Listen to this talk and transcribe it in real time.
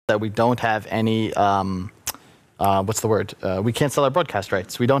that we don't have any, what's the word? We can't sell our broadcast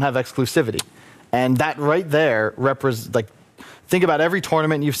rights. We don't have exclusivity. And that right there represents, like, think about every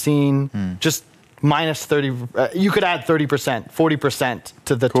tournament you've seen, just minus 30, you could add 30%, 40%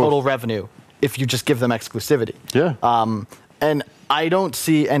 to the total revenue if you just give them exclusivity. Yeah. And I don't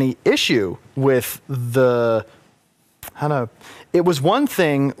see any issue with the, it was one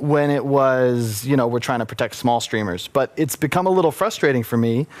thing when it was, you know, we're trying to protect small streamers, but it's become a little frustrating for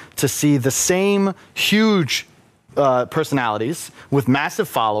me to see the same huge personalities with massive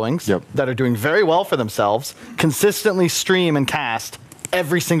followings that are doing very well for themselves consistently stream and cast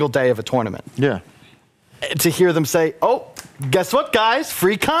every single day of a tournament. Yeah. To hear them say, oh, guess what, guys?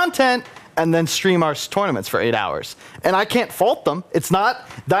 Free content. And then stream our tournaments for 8 hours. And I can't fault them. That's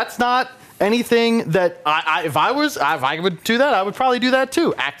not anything that if I would do that, I would probably do that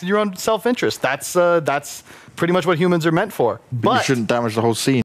too. Act in your own self-interest. That's pretty much what humans are meant for. But you shouldn't damage the whole scene.